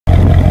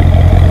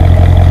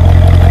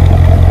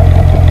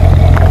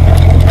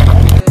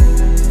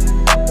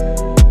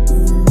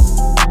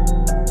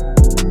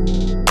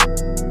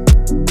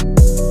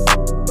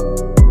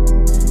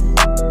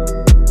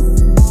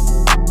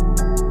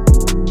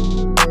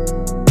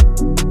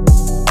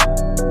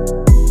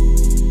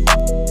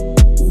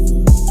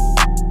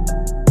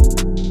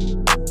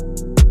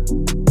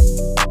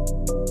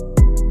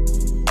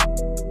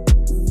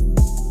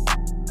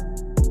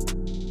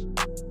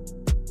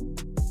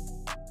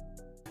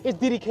It's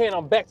DDK and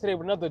I'm back today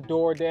with another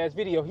DoorDash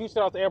video. Huge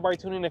shout out to everybody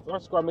tuning in. If you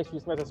aren't subscribed, make sure you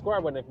smash that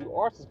subscribe button. If you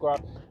are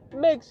subscribed,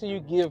 make sure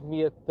you give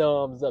me a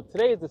thumbs up.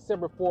 Today is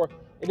December 4th.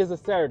 It is a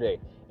Saturday.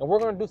 And we're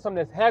going to do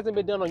something that hasn't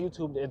been done on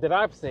YouTube that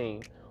I've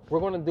seen. We're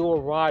going to do a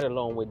ride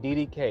along with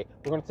DDK.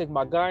 We're going to take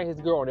my guy and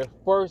his girl on their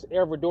first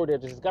ever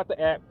DoorDash. Just got the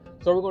app.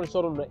 So we're going to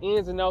show them the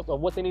ins and outs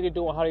of what they need to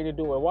do and how they need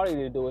to do it and why they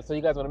need to do it. So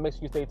you guys want to make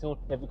sure you stay tuned.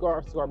 If you are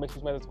subscribed, make sure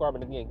you smash that subscribe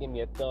button again. Give me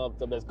a thumbs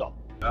up. Let's go.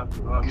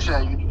 You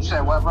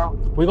said what, bro?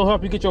 We're going to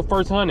help you get your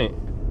first 100.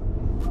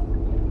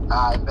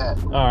 I bet.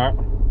 All right.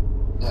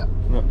 Yeah.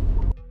 Yep.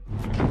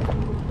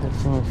 That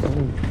sounds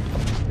funny.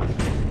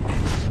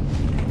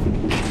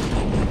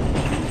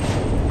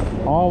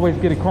 Always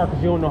get a cart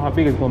because you don't know how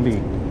big it's going to be.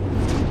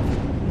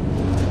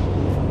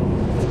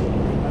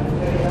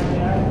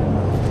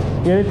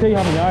 Yeah, they tell you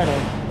how many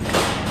items.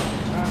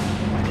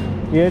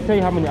 Yeah, they tell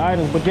you how many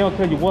items, but they don't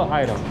tell you what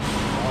item.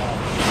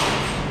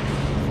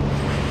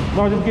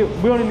 No, just get,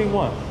 we only need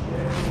one.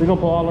 We're going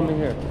to put all of them in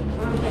here.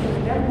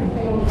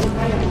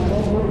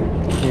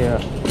 Yeah,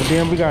 and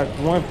then we got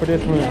one for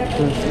this one.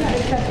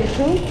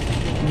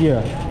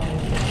 Yeah,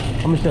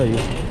 I'm gonna show you.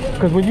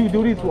 Because when you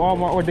do these for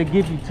Walmart, or they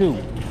give you two,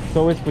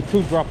 so it's for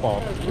two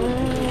drop-offs.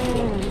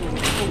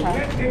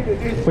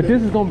 Okay. But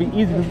this is gonna be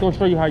easy. It's gonna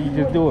show you how you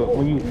just do it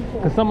when you.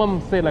 Because some of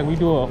them say like we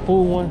do a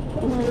full one,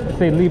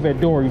 say leave at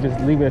door. You just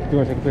leave it at the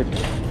door and take a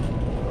picture.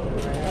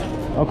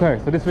 Okay,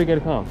 so this way we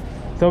gotta come.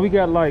 So we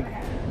got like,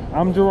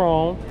 I'm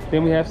Jerome,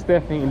 then we have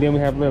Stephanie, and then we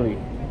have Lily.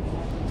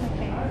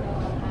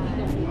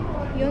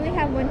 You only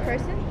have one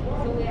person?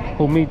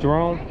 Who, me,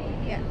 Jerome?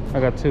 Yeah. I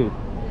got two.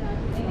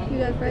 You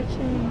got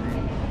Gretchen.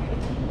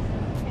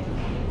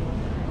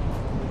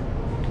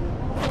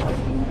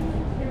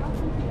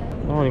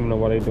 I don't even know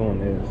why they're doing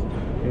this.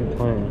 They're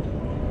playing.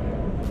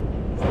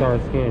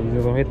 Start scanning. You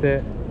just gonna hit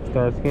that?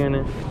 Start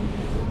scanning.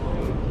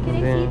 Can I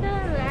see the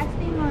last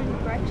name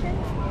on Gretchen?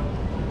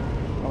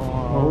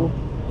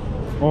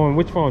 Oh, and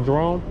which phone?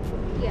 Jerome?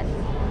 Yes.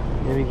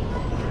 Maybe.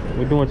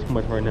 We're doing too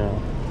much right now.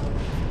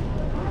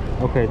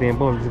 Okay, then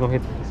boom, just gonna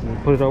hit,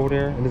 put it over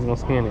there, and it's gonna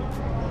scan it.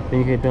 Then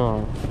you hit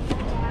done.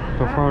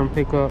 Confirm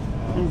pickup.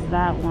 Is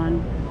that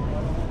one?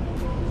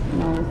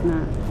 No, it's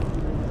not.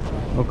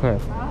 Okay.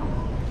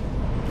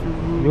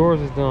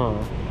 Yours is done.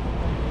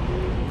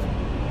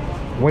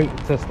 Wait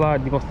to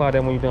slide. You're gonna slide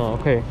that when you're done.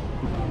 Okay.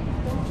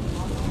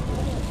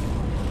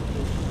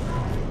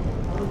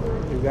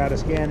 You gotta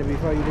scan it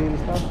before you do the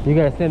stuff? You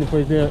gotta scan it before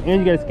you're there, and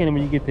you gotta scan it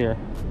when you get there.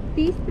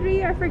 These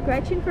three are for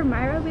Gretchen. For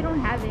Myra, we don't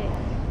have it.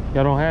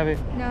 Y'all don't have it?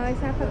 No,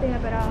 it's not popping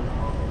up at all.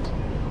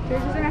 We're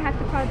just gonna have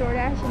to call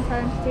DoorDash and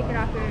tell them to take it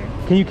off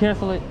your... Can you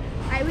cancel it?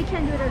 We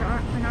can't do it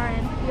on our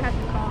end. You have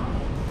to call.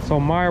 So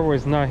Myra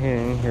is not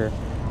in here.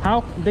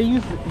 How they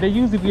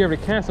usually be able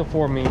to cancel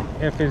for me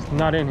if it's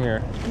not in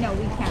here. No,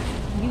 we can't.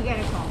 You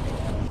gotta call.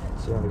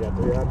 So we got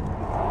 3 items.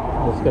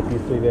 Let's get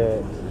these 3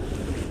 bags.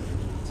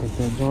 Take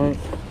that joint.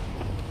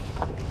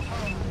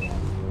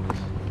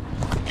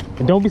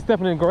 And don't be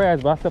stepping in the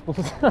grass, but I step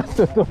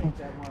on.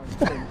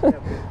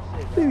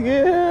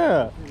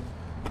 Yeah.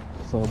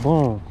 So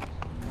boom,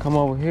 come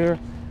over here.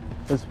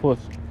 Let's put.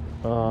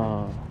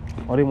 Oh,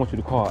 they want you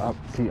to call.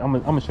 See, I'm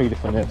gonna show you the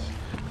finesse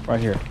right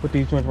here. Put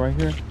these joints right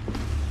here.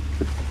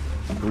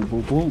 Boop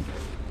boop boop.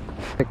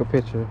 Take a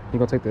picture. You're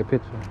gonna take that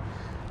picture.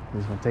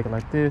 You're just gonna take it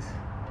like this.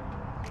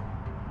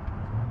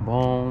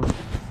 Boom.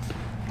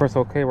 Press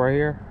OK right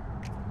here,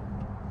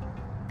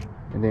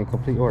 and then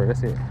complete order.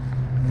 That's it.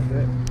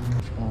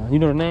 You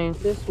know the name?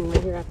 This one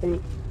right here, I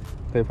think.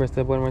 Okay, press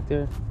that button right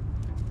there.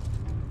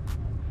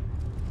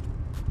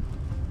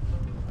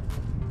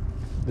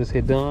 Just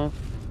hit done.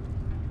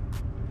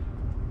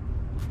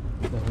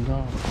 There we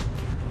go.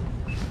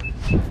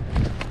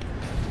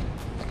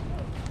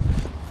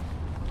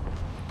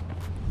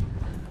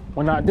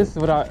 Well, now this is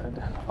what I.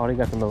 Oh, they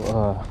got the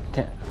little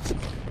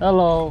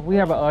hello, we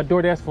have a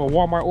DoorDash for a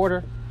Walmart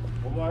order.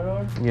 Walmart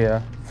order?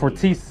 Yeah, for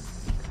T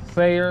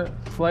Slayer.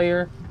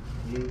 Yeah.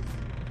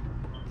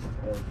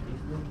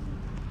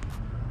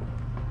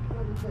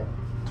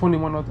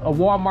 21, a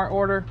Walmart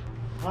order.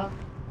 Huh?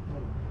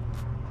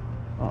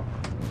 Oh,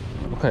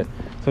 okay,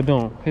 so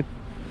don't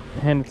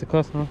hand it to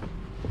customer.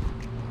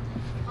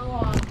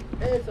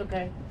 It's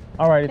okay.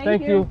 All right,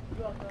 thank you.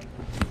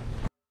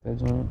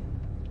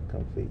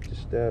 Complete the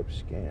steps,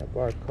 scan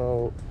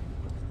barcode,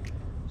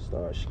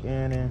 start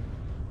scanning.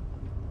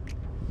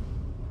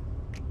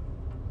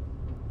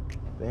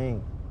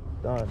 Bing,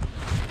 done.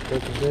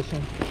 Take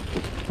position.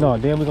 No,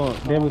 then we gonna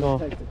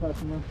Take the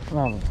customer.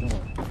 No,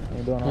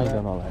 Ain't doing all ain't that.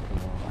 doing all that.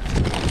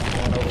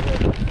 Going over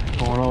here.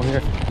 Going over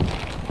here.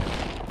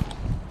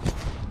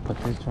 Put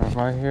this joint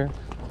right here.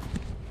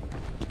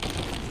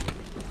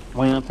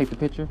 Wayne, take the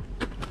picture.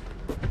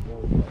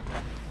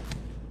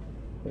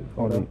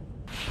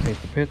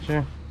 Take the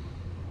picture.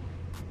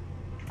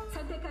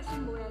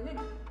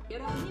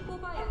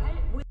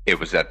 It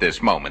was at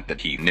this moment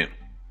that he knew.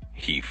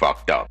 He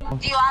fucked up.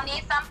 Do you all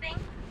need something?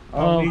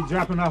 Me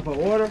dropping off an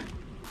order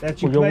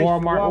that you for your placed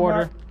Walmart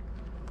order.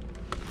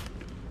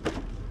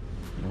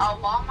 A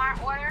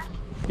Walmart order?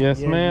 Yes,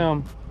 Yeah.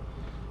 ma'am.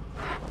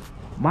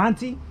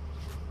 Monty?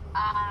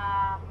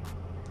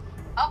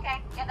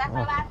 Okay. Yeah, that's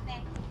our last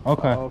name.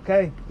 Okay.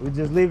 Okay. We'll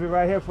just leave it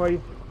right here for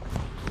you.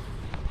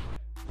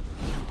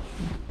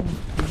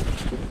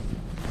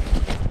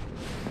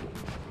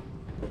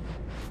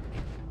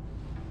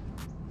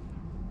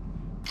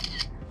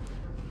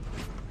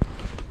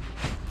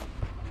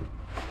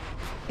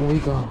 Here we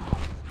go.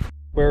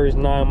 Where is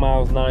 9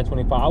 miles,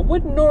 9:25? I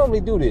wouldn't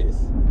normally do this.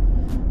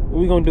 But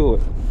we gonna do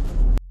it.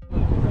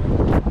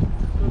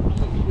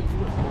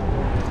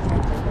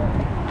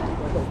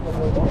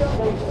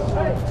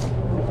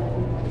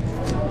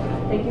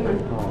 Thank you, ma'am.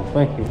 Oh,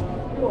 thank you.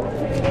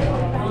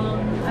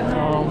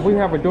 We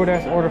have a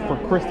DoorDash order for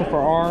Christopher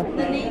R. The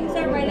names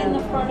are right in the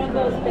front of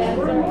those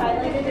bags. They're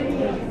highlighted. If you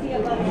don't see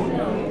it, let us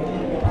know.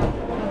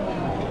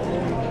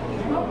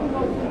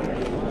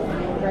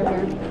 Right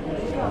here.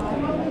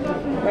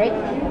 Right?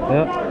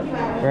 Yep.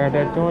 Grab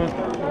that joint.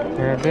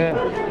 Grab that.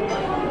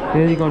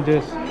 Then you're gonna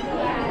just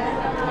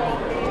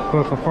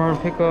put confirm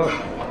pickup.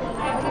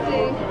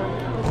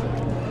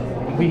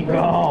 We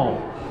gone.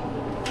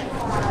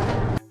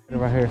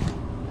 Right here.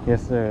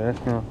 Yes, sir. That's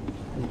him.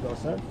 Here you go,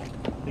 sir.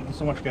 Thank you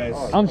so much, guys.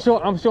 I'm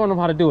showing them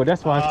how to do it.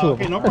 That's why it's too.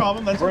 Okay, no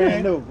problem. That's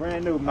brand new,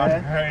 man. All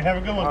right, have a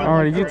good one. All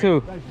right, you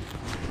too.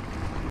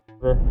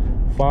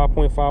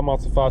 5.5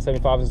 miles to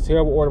 575 is a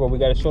terrible order, but we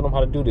got to show them how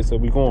to do this, so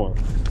we going.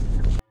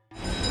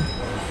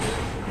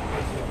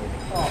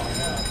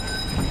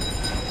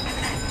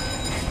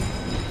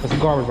 That's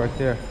garbage right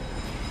there.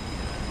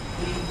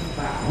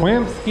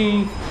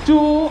 Wamski,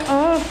 Jewel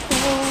of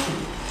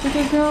we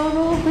can count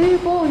on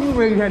people. You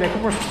already had that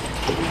commercial.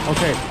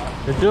 Okay,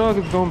 the dog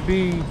is gonna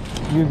be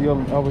usually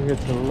over here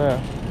to the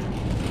left.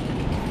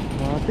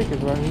 Well, I think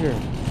it's right here.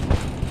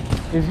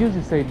 It's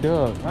usually say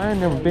Doug. I ain't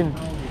never been.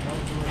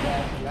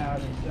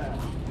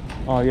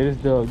 Oh yeah, this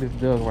Doug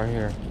right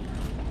here.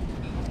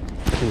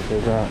 Let's see what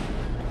they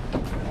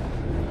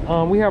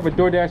got. We have a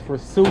DoorDash for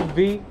Sue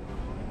V.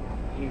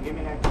 Can you give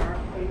me that card,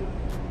 please?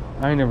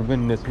 I ain't never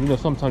been in this one. You know,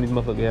 sometimes these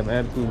motherfuckers have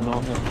attitude and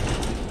all that.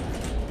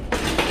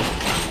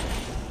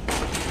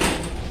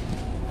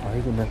 Oh,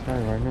 he's in that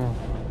side right now.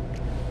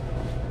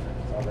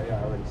 Oh, they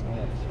already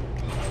scanned.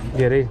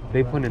 Yeah,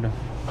 they put in a,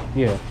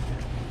 yeah.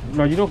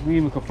 No, you don't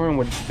even confirm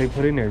what they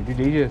put in there. They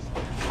just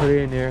put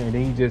it in there and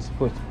then you just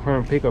put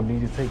confirm pickup and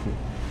you just take it.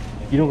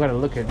 You don't gotta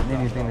look at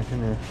anything that's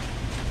in there.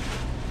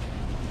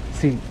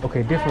 See,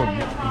 okay,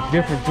 different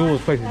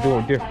jewels places do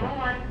it different.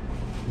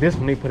 This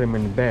one they put them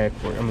in the bag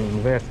for, in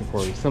the basket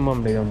for you. Some of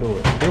them they don't do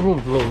it. Their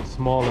room's a little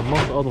smaller.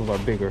 Most of the other ones are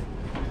bigger.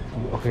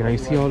 Okay, now you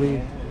see all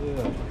these?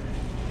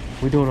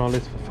 We're doing all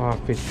this for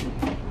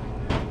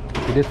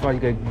 $5.50. See, that's why you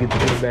gotta get the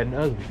good, bad, and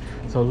ugly.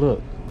 So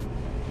look,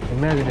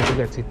 imagine if you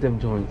gotta take them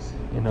joints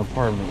in an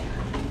apartment.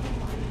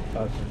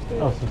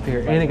 Some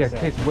stairs. And they got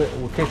catch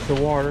the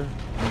water.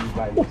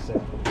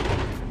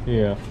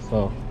 Yeah,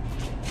 so.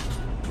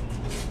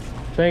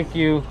 Thank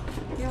you.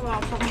 You're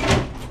welcome.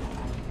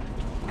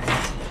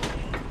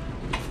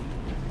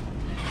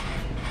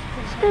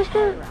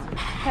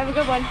 Have a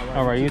good one.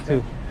 All right, you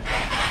too.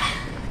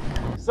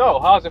 So,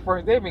 how's your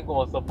first day been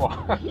going so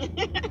far?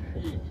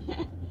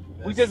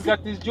 We just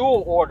got this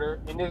jewel order,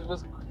 and this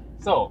was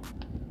so.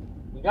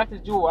 We got the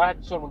jewel. I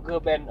had to show them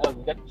good, bad, and ugly.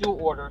 We got the jewel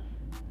order.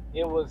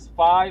 It was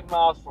 5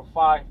 miles for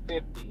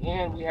 $5.50,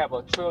 and we have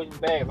a trillion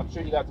bags. I'm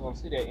sure you guys are gonna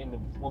see that in the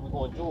when we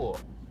go in jewel.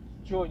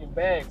 Trillion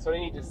bags, so they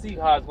need to see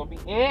how it's gonna be.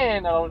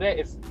 And not only that,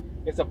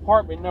 it's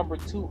apartment number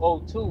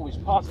 202,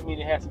 which possibly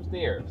means it has some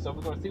stairs. So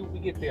we're gonna see when we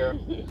get there.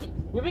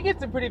 We've been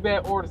getting some pretty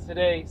bad orders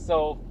today,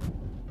 so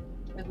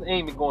it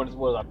ain't been going as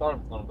well as I thought it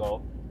was gonna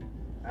go.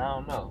 I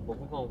don't know, but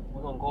we're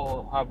gonna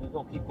go how we're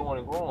gonna keep going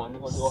and growing. We're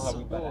gonna do how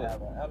we do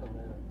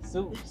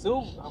it.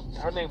 Sue,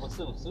 her name was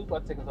Sue. Sue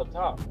about to take us up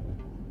top,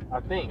 I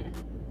think.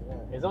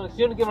 It's only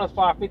she only giving us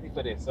 $5.50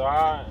 for this, so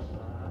I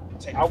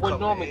wouldn't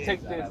normally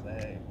take this.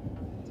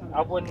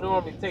 I wouldn't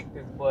normally take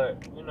this,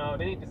 but you know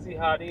they need to see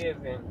how it is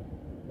and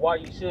why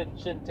you shouldn't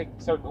take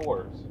certain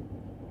orders.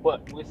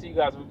 But we'll see you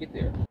guys when we get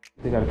there.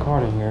 They got a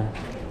card in here.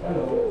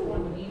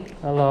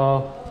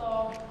 Hello.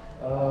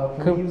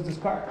 Can we use this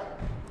card?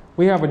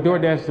 We have a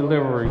DoorDash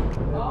delivery.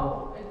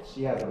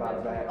 She has a lot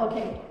of bags.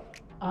 Okay.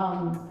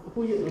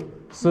 Who you?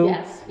 Sue?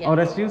 Yes, yes. Oh,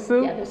 that's you,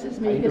 Sue? Yeah, this is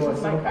me. This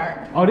is my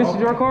card. Oh, this is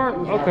your card?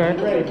 Yeah. Okay.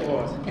 Ready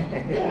for us?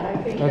 Yeah, I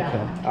think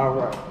Okay. All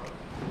right.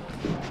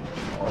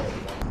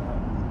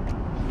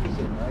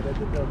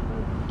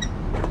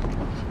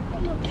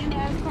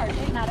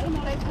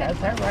 That's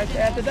her right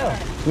there at the door.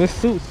 This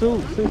Sue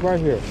right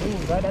here.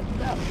 Right at the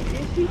door.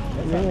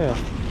 Yeah,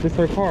 this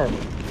her card.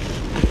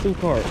 This Sue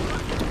card.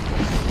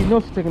 She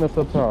knows she's taking us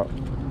up top.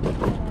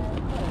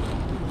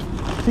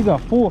 She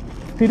got full.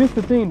 See, this is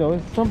the thing though.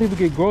 Some people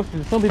get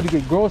groceries. Some people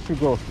get grocery.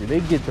 They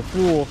get the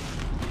full.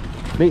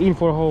 They eat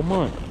for a whole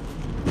month.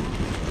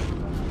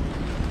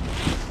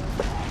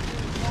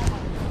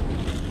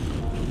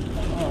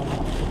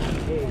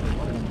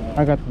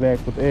 I got the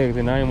bags with eggs,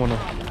 and I didn't want to.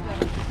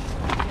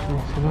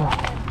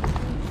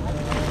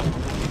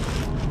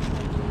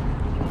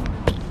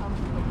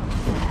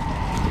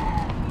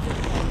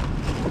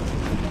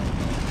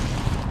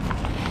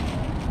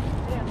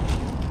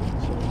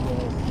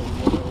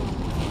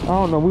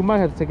 don't know. We might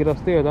have to take it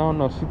upstairs. I don't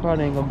know. She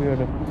probably ain't gonna be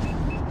able to.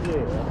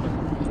 Yeah.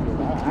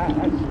 I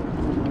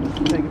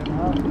take it in the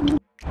house.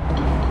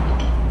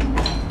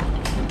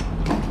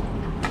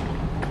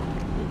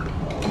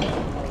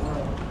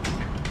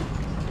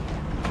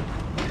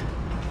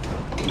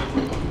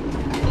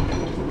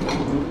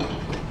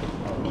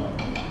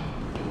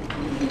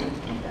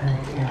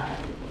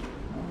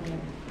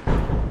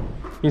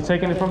 You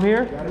taking it from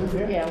here?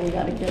 Yeah, we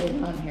gotta get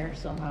it on here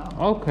somehow.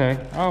 Okay,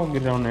 I'll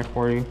get it on there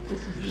for you.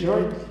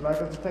 Sure,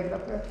 like us to take it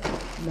up there?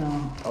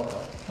 No,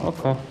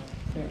 Okay.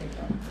 there we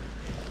go.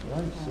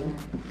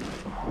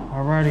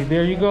 Alrighty,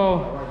 there you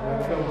go.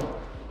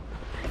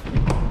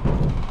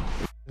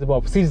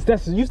 See,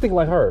 that's you think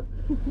like her.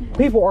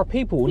 People are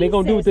people. They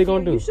gonna do what they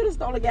gonna do. You should have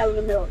stole a gallon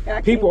of milk.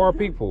 People are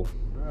people.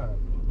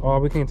 Oh,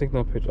 we can't take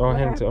no picture. Oh,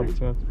 hand it to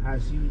other. How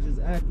she was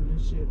just acting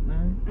and shit,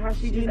 man. How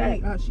she just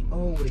act? How she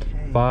with a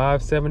cane.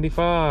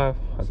 $5.75.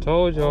 I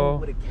told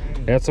y'all.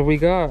 That's what we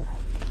got.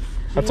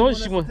 I told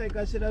you she went. Take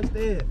our shit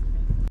upstairs.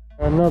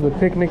 Another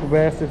picnic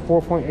basket,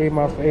 4.8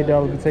 miles for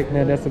 $8. We taking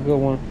that. That's a good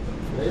one.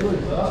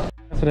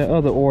 For that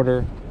other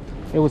order,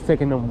 it was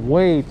taking them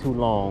way too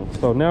long.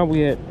 So now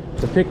we at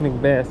the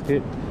picnic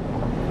basket.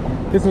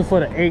 This is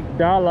for the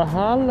 $8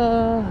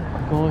 holla.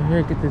 Go in here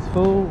and get this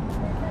food.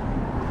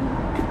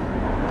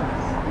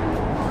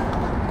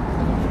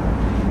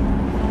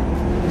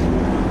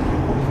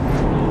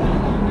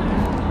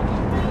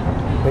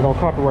 They're gonna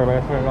copyright me.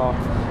 I turn it off.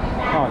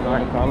 Oh, no,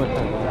 I ain't calling it.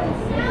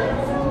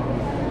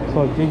 So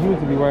it used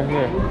to be right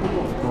here.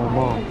 My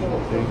mom,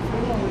 see?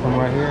 Come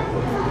right here.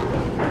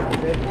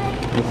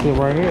 You sit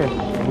right here.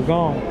 We're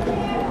gone.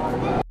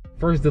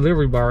 First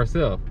delivery by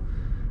herself.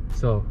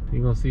 So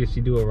you're gonna see if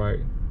she do it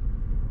right.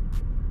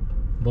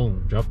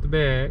 Boom, drop the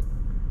bag.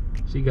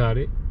 She got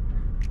it.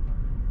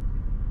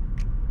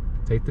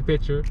 Take the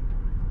picture.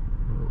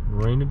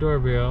 Ring the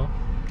doorbell.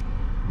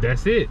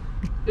 That's it.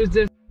 It's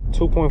just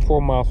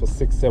 2.4 miles for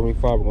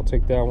 $6.75. We're gonna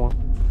take that one.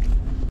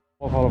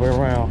 Walk all the way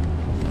around.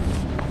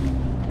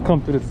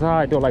 Come to the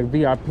side door like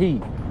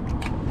VIP.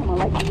 Come on,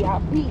 like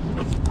VIP.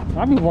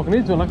 I be walking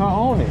into it like I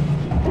own it.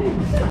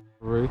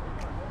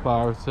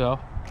 By herself.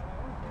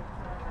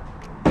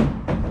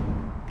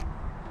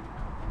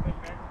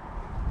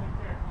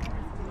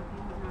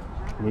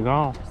 We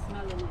gone.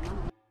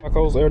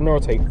 Tacos Air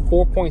North take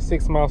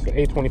 4.6 miles for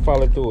 $8.25.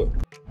 Let's do it.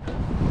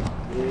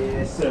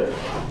 Yes, sir.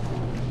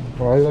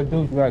 All you gotta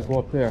do is you gotta go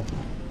up there.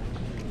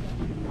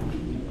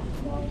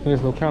 See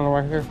this little counter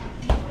right here?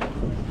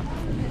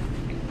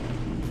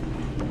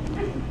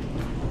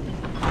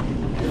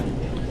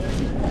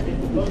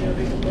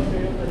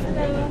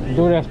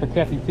 DoorDash for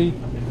Kathy T.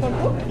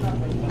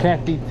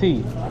 Kathy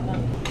T.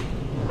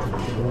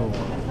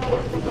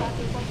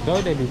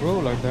 Don't they be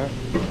rude like that?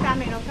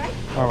 Coming, okay?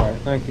 Alright,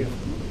 thank you.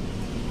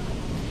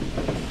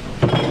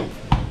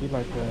 You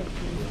like that?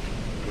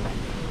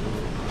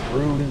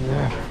 Rude as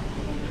that.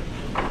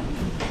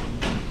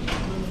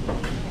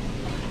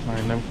 I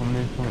ain't never come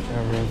this point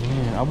ever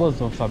again. I was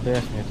gonna stop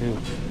dashing it too.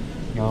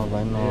 And I was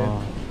like,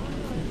 no.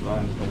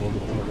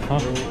 Huh?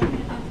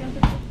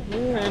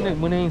 Yeah,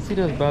 and when they ain't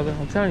see us, brother,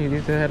 I'm telling you, they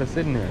just had us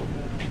sitting there.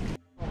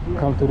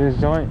 Come to this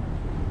joint.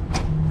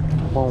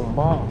 Boom,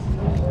 boss.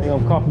 They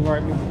gonna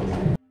copyright me.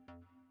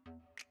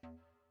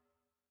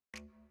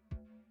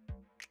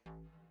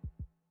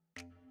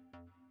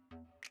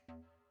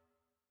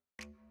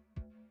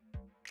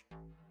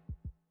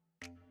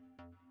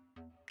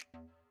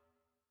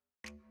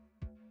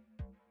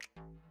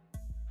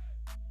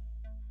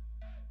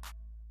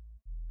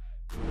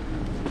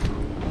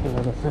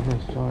 Another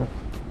fitness joint.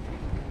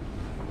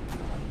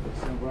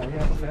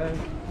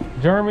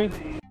 Jeremy?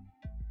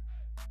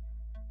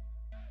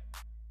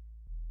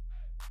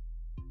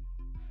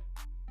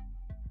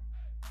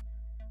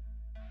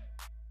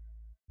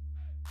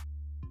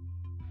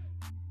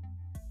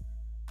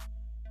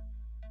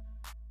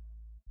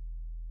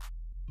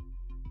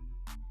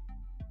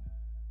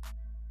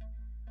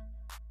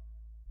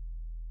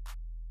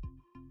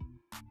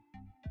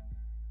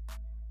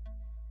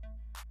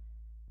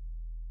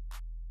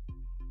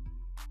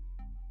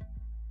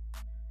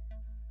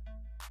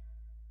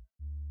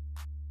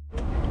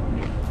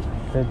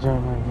 That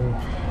joint right there.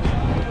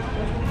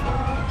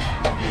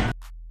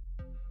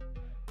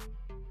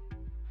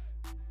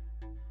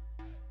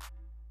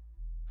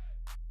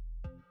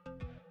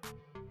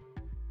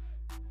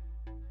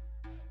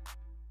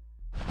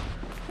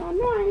 Oh,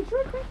 no, I ain't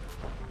tripping.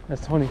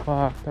 That's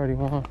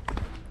 25.31.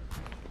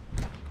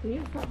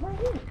 You stop right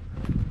here.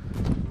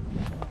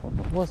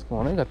 What's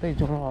going on? They got their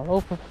joint all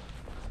open.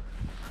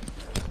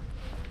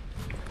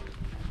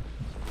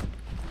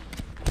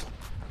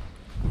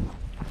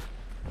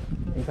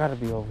 You gotta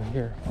be over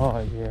here. Oh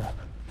yeah.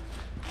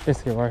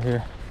 It's here right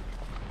here.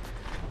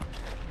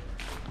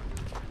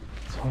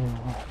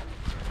 21.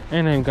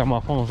 And I ain't got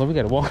my phone, so we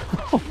gotta walk.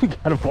 We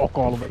gotta walk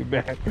all the way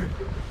back.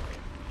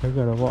 We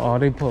gotta walk. Oh,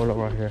 they pulled up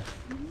right here.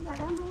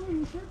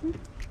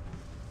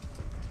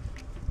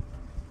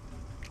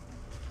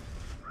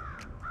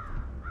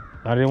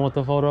 I didn't want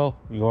the photo.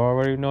 You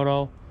already know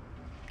though.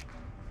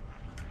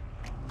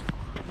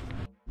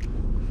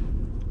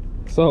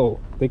 So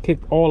they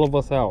kicked all of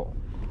us out.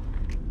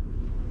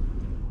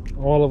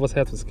 All of us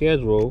have to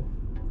schedule.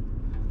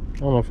 I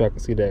don't know if y'all can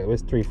see that.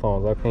 It's 3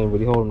 phones. I can't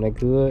really hold them that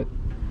good.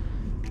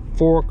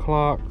 4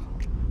 o'clock.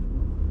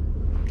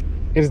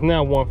 It's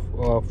now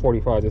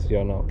 1:45, just so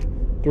y'all know.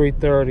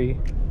 3:30.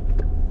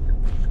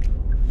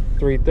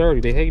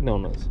 3:30. They hating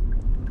on us.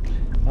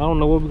 I don't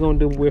know what we're gonna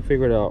do, but we'll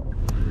figure it out.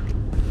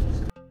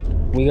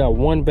 We got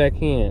one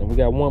back in. We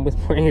got one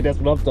whispering. That's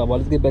what I'm talking about.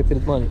 Let's get back to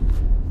this money.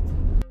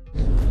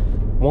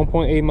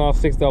 1.8 miles,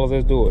 $6.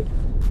 Let's do it.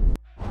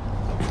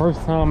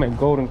 First time at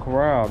Golden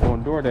Corral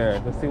doing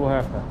DoorDash. Let's see what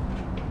happens.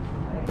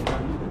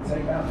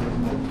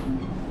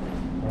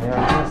 Yeah,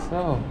 I guess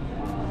so.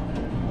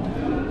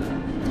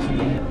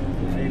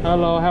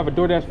 Hello, I have a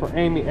DoorDash for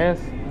Amy S.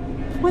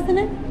 What's the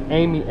name?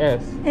 Amy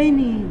S.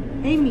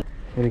 Amy.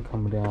 Really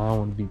coming down. I don't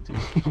want to be too.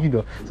 You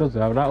know, sometimes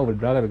when I open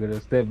the door, I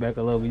gotta step back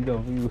a little bit. You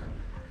know, you.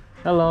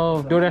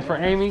 Hello, DoorDash for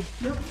Amy.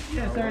 Yep.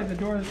 Yeah, sorry, the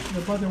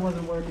button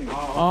wasn't working.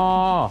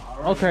 Oh,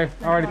 okay.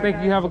 Alrighty, thank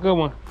you. You have a good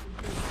one.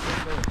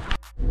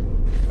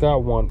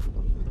 Got one.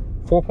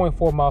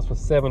 4.4 miles for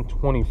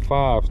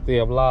 $7.25. Stay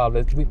alive.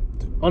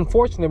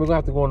 Unfortunately, we're gonna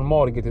have to go in the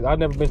mall to get this. I've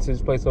never been to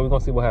this place, so we're gonna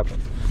see what happens.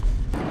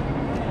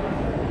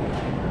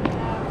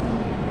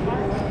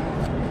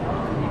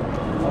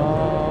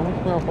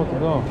 Which way am I supposed to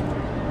go?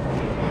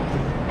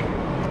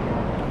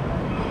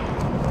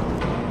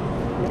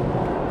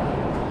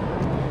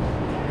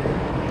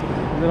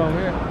 Is it over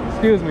here?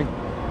 Excuse me.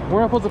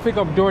 Where am I supposed to pick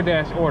up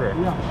DoorDash order?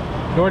 Yeah.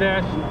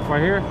 DoorDash?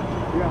 Right here?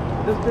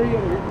 Yeah. Just stay here.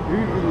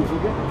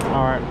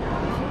 All right.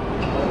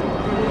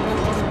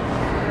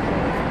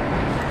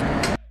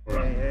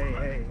 Hey.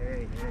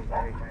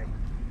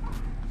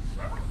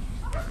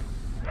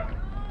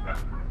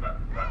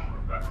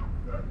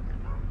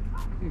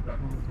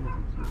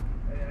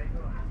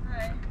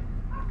 Hi.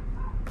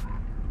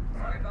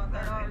 Sorry about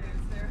that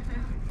audience there.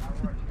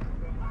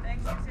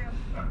 Thanks, you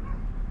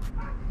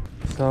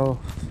too.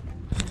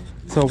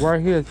 So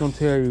right here it's gonna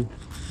tell you.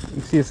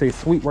 You see it say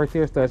suite right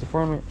there, stash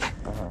apartment.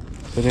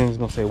 So then it's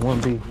gonna say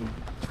 1B.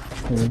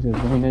 And you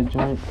just bring that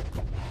joint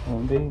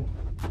 1B.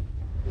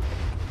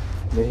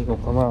 Then he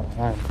gonna come out.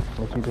 Alright,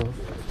 what you do?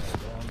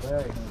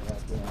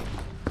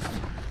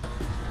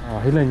 Oh,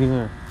 he letting you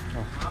in.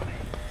 Oh.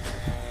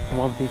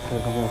 1B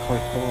says I'm on the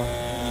first floor.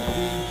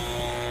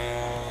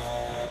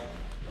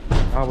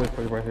 I'll wait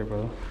for you right here,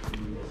 brother.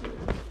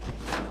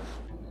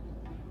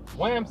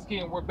 Wham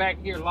Skin, we're back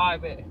here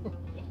live at.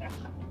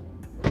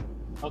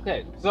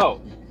 Okay,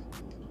 so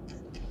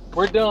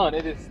we're done.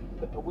 It is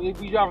we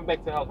driving back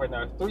to the house right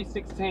now. It's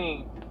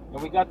 3:16,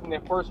 and we got them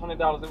their first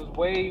 $100. It was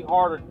way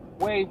harder,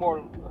 way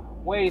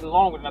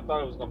longer than I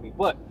thought it was gonna be.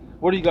 But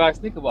what do you guys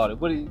think about it?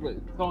 Go ahead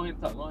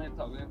and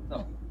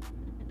talk.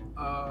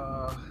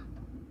 I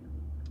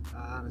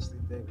honestly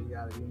think we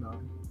gotta,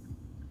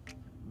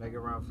 make a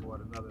run for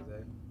it another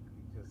day,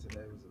 because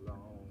today was a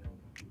long,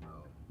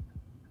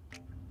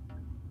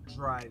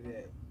 dry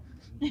day.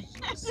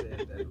 Just say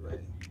it that way.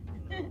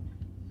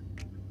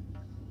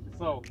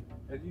 So,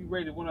 as you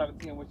rated 1 out of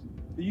 10,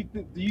 do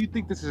you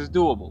think this is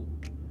doable?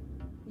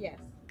 Yes.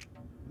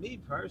 Me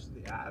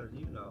personally, I'd have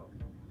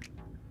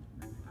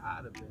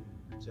been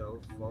Joe,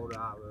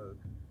 $4,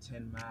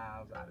 10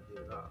 miles, I'd have did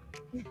it all.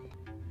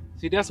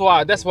 See, that's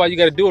why you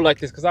got to do it like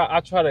this, because I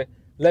try to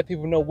let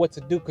people know what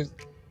to do. Because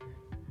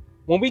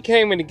when we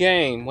came in the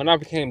game, when I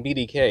became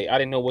BDK, I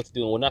didn't know what to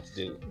do and what not to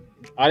do.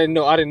 I didn't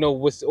know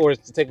which orders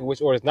to take and which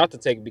orders not to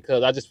take,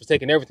 because I just was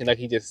taking everything like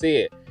he just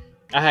said.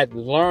 I had to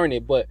learn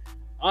it, but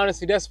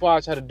honestly, that's why I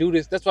try to do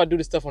this. That's why I do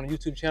this stuff on the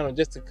YouTube channel,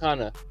 just to kind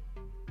of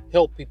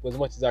help people as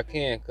much as I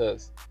can.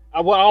 Because I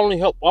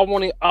only want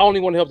to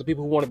help the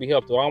people who want to be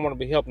helped. Or I don't want to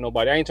be helping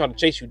nobody. I ain't trying to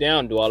chase you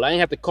down, do all. I ain't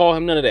have to call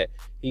him, none of that.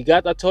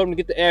 I told him to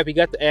get the app. He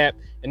got the app,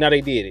 and now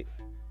they did it.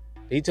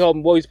 He told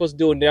me what he's supposed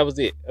to do, and that was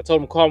it. I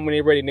told him to call them when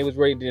they're ready, and they was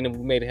ready, and then we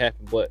made it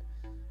happen. But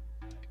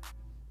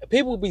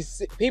people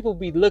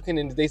be looking,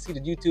 and they see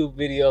the YouTube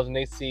videos, and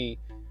they see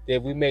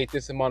that we made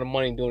this amount of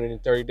money doing it in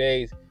 30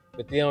 days.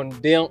 But they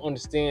don't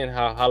understand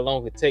how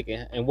long it take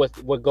and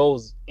what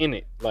goes in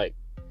it. Like,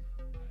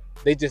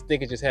 they just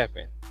think it just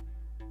happened.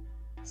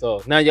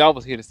 So now y'all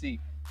was here to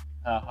see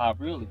how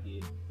real it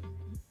did.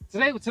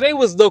 Today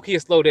was low key a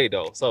slow day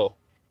though. So,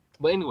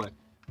 but anyway,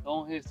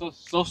 go ahead,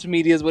 social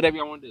medias, whatever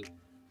y'all want to do.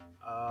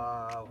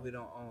 We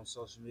don't own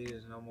social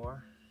medias no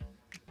more.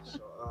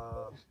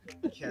 So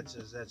catch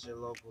us at your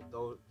local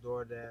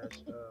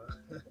DoorDash.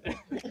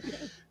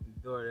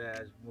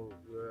 DoorDash move.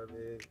 You know what I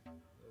mean?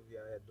 We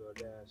out at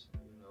DoorDash,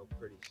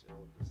 pretty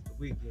soon. It's the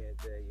weekend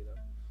day,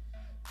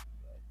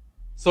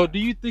 So do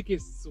you think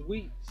it's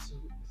sweet?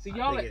 See,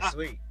 y'all, I think it's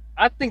sweet.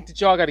 I think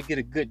that y'all got to get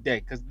a good day,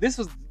 because this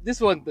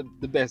wasn't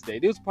the best day.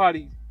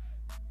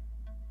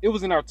 It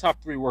was in our top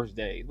 3 worst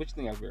days. What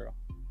you think, girl?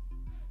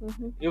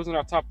 Mm-hmm. It was in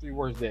our top 3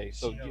 worst days.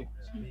 So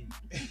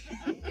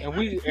and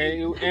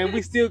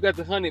we still got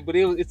the 100, but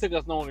it took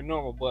us longer than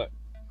normal. But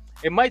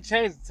it might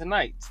change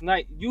tonight.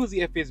 Tonight,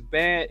 usually if it's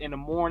bad in the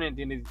morning,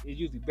 then it's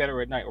usually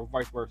better at night, or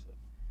vice versa.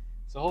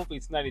 So hopefully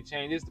tonight it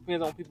changes. It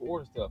depends on when people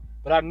order stuff.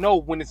 But I know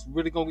when it's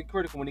really gonna be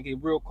critical, when it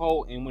get real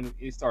cold and when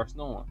it starts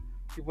snowing.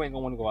 People ain't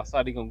gonna want to go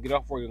outside. They're gonna get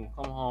off work, they're gonna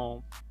come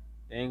home.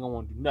 They ain't gonna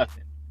want to do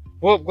nothing.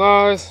 Well,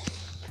 guys,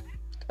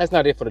 that's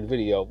not it for the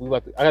video.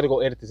 I gotta go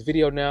edit this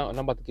video now, and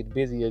I'm about to get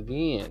busy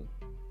again.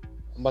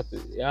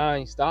 I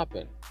ain't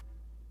stopping.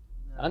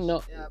 I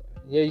know.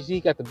 Yeah, you see,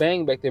 he got the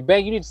Bang back there.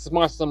 Bang, you need to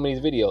sponsor some of these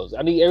videos.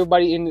 I need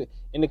everybody in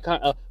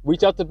the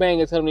reach out to Bang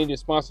and tell them they need to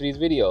sponsor these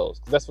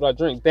videos. Cause that's what I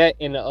drink. That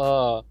and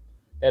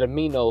that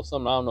amino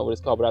something, I don't know what it's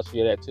called, but I'll show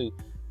you that too.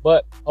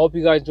 But I hope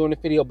you guys enjoyed the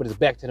video. But it's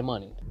back to the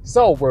money.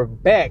 So we're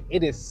back.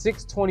 It is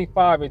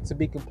 6:25, and to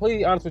be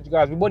completely honest with you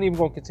guys, we wasn't even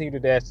gonna continue to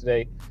dash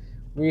today.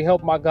 We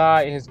helped my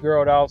guy and his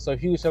girl out, so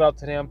huge shout out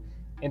to them.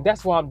 And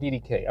that's why I'm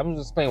DDK. I'm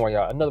just explaining why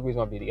y'all. Another reason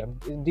why I'm DDK.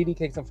 I'm DDK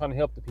because I'm trying to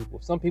help the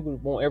people. Some people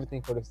want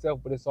everything for themselves,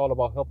 but it's all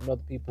about helping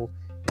other people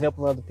and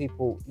helping other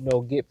people, you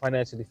know, get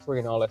financially free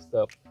and all that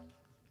stuff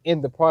in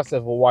the process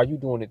of while you're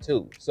doing it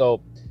too. So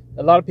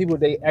a lot of people,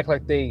 they act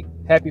like they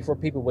happy for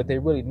people, but they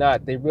really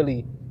not. They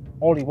really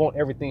only want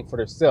everything for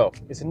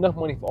themselves. It's enough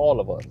money for all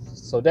of us.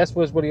 So that's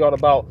what it's really all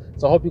about.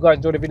 So I hope you guys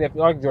enjoyed the video. If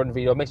you are enjoying the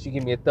video, make sure you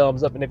give me a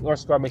thumbs up. And if you aren't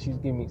subscribed, make sure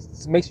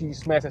you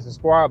smash that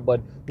subscribe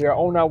button. We are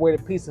on our way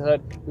to Pizza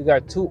Hut. We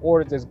got 2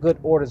 orders. There's good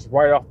orders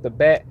right off the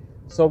bat.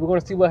 So we're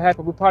gonna see what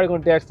happens. We're probably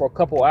gonna dash for a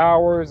couple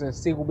hours and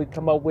see what we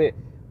come up with.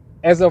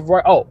 As of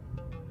right,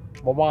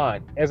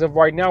 as of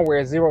right now, we're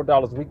at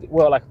 $0.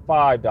 Well, like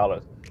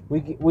 $5.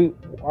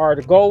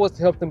 The goal was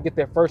to help them get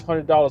their first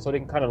 $100 so they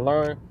can kind of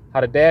learn how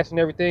to dash and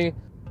everything.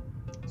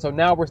 So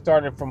now we're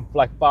starting from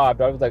like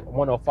 $5. It was like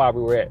 105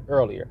 we were at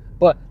earlier.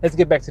 But let's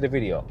get back to the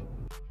video.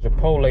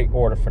 Chipotle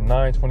order for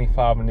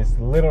 $9.25, and it's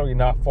literally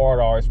not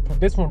far at all.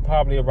 This one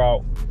probably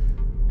about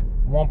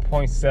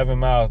 1.7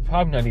 miles,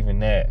 probably not even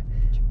that.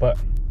 But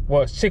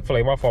well, it's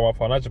Chick-fil-A, my fault,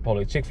 not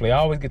Chipotle, Chick-fil-A. I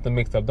always get them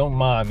mixed up. Don't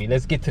mind me.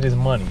 Let's get to this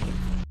money.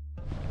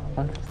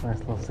 I like this nice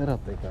little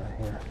setup they got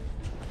here.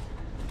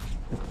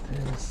 Look at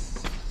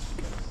this.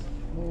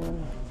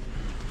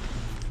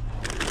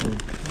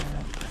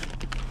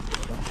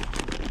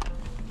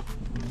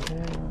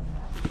 Yeah.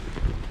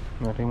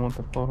 Now they want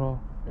the photo.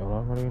 Y'all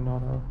already know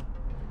that.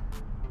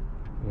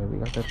 Yeah, we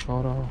got that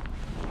photo.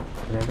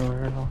 That over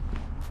here though.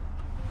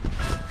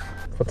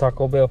 For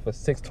Taco Bell for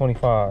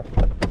 $6.25.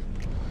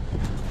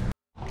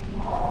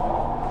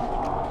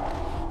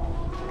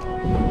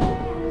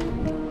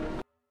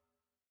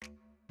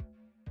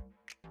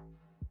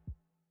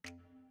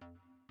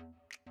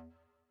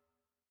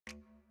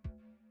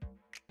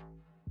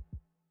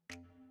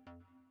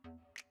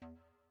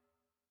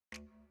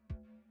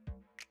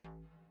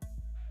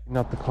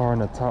 Not the car,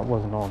 and the top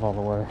wasn't on all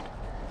the way.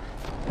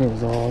 It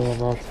was all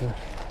about to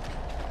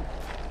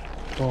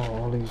go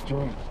all these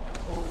joints.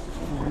 Oh,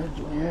 that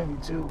joint heavy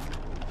too.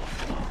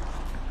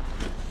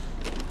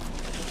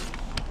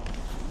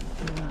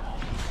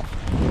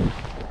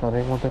 Oh,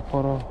 they want that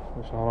photo?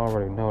 Which I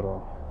already know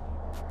though.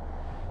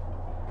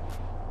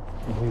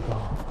 Here we go.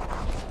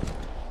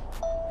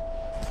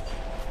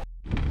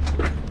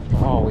 I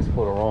always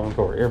pull the wrong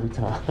door every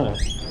time.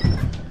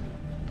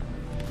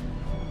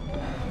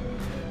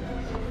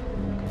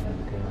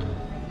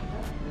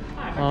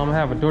 I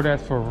have a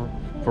DoorDash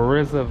for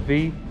Riza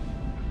V.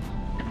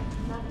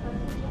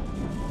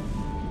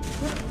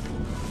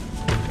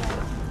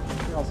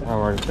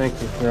 Alright, thank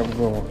you. You have a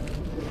good one.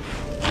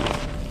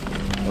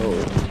 Oh.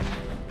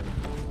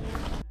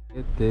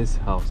 Look at this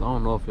house. I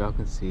don't know if y'all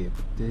can see it,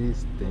 but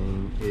this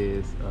thing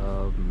is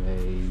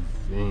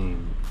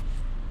amazing.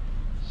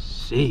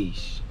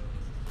 Sheesh.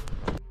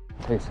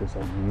 This is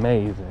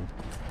amazing.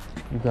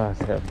 You guys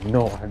have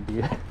no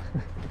idea.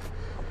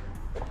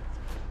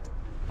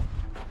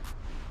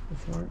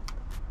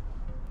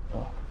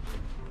 Oh,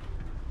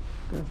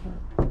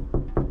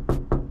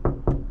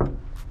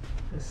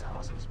 this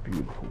house is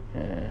beautiful,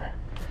 man.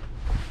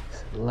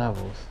 It's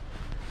levels.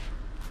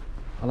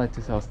 I like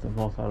this house the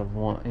most out of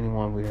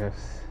anyone we have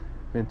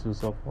been to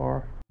so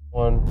far.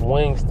 On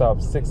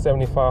Wingstop,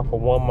 $6.75 for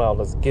 1 mile.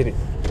 Let's get it.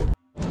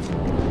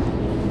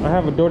 I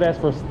have a DoorDash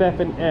for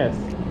Stephen S.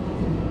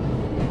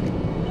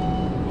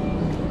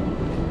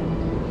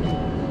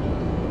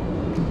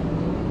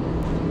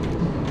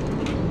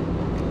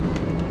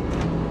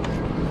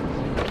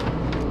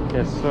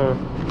 Yes, sir.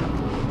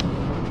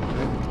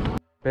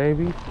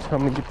 Baby,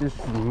 time to get this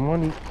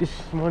money.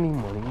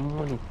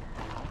 Money.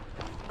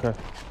 Okay.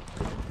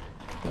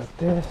 Got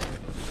this.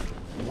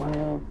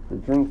 Wow. The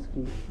drinks.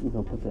 We're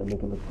gonna put that, make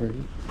it look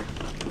pretty.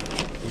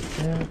 Like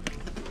that.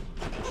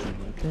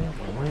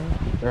 Wow.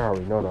 They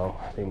already know though.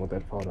 They want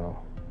that photo.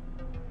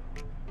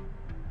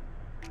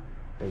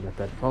 They got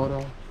that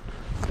photo.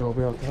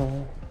 Doorbell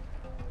time.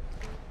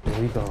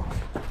 There we go.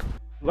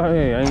 Like,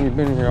 hey, I ain't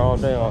been here all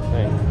day, all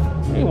day.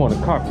 He want to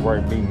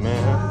copyright me,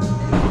 man.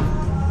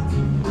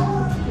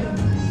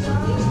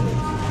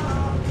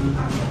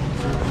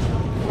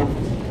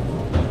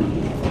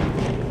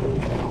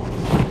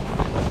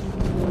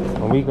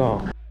 When we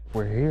gone,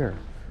 we're here.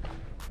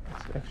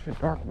 It's extra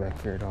dark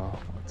back here, dog.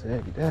 I'll tell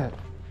you that.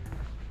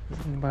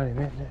 Is anybody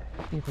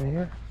even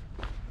here?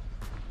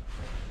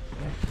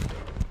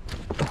 Yeah.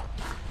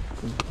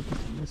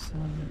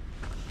 son.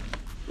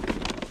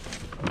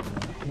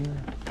 Right here.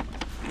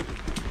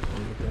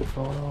 Look at that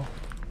photo.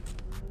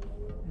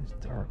 It's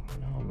dark,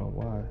 man. I don't know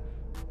why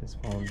this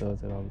phone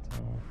does it all the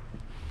time.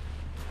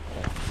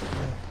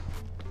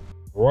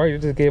 Right,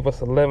 it just gave us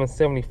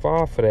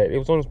 $11.75 for that. It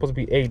was only supposed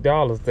to be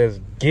 $8. Let's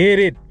get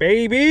it,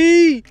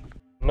 baby!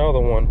 Another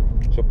one,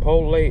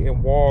 Chipotle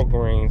and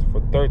Walgreens for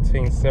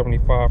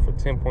 $13.75 for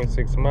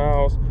 10.6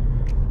 miles.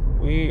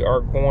 We are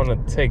going to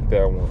take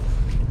that one.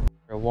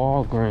 At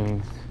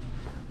Walgreens,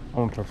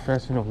 I'm a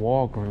professional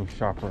Walgreens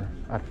shopper,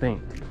 I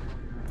think.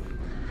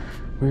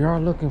 We are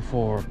looking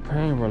for a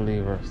pain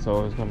reliever,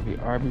 so it's going to be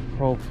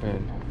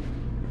ibuprofen.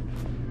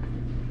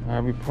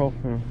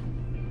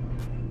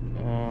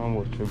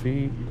 Which will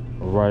be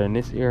right in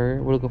this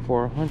area. We're looking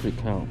for a 100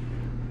 count.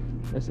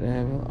 Let's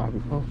add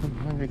ibuprofen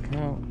 100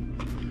 count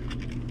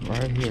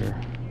right here.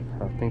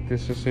 I think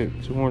this is it,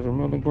 200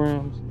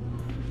 milligrams.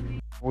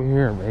 We're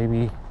here,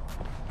 baby.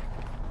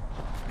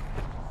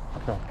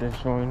 Got this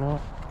showing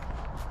up.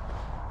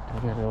 I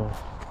gotta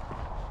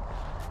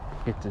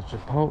get the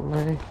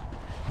Chipotle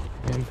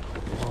and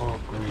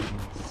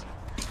Walgreens.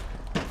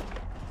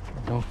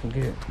 Don't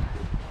forget,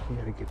 we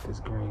gotta get this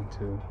green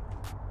too.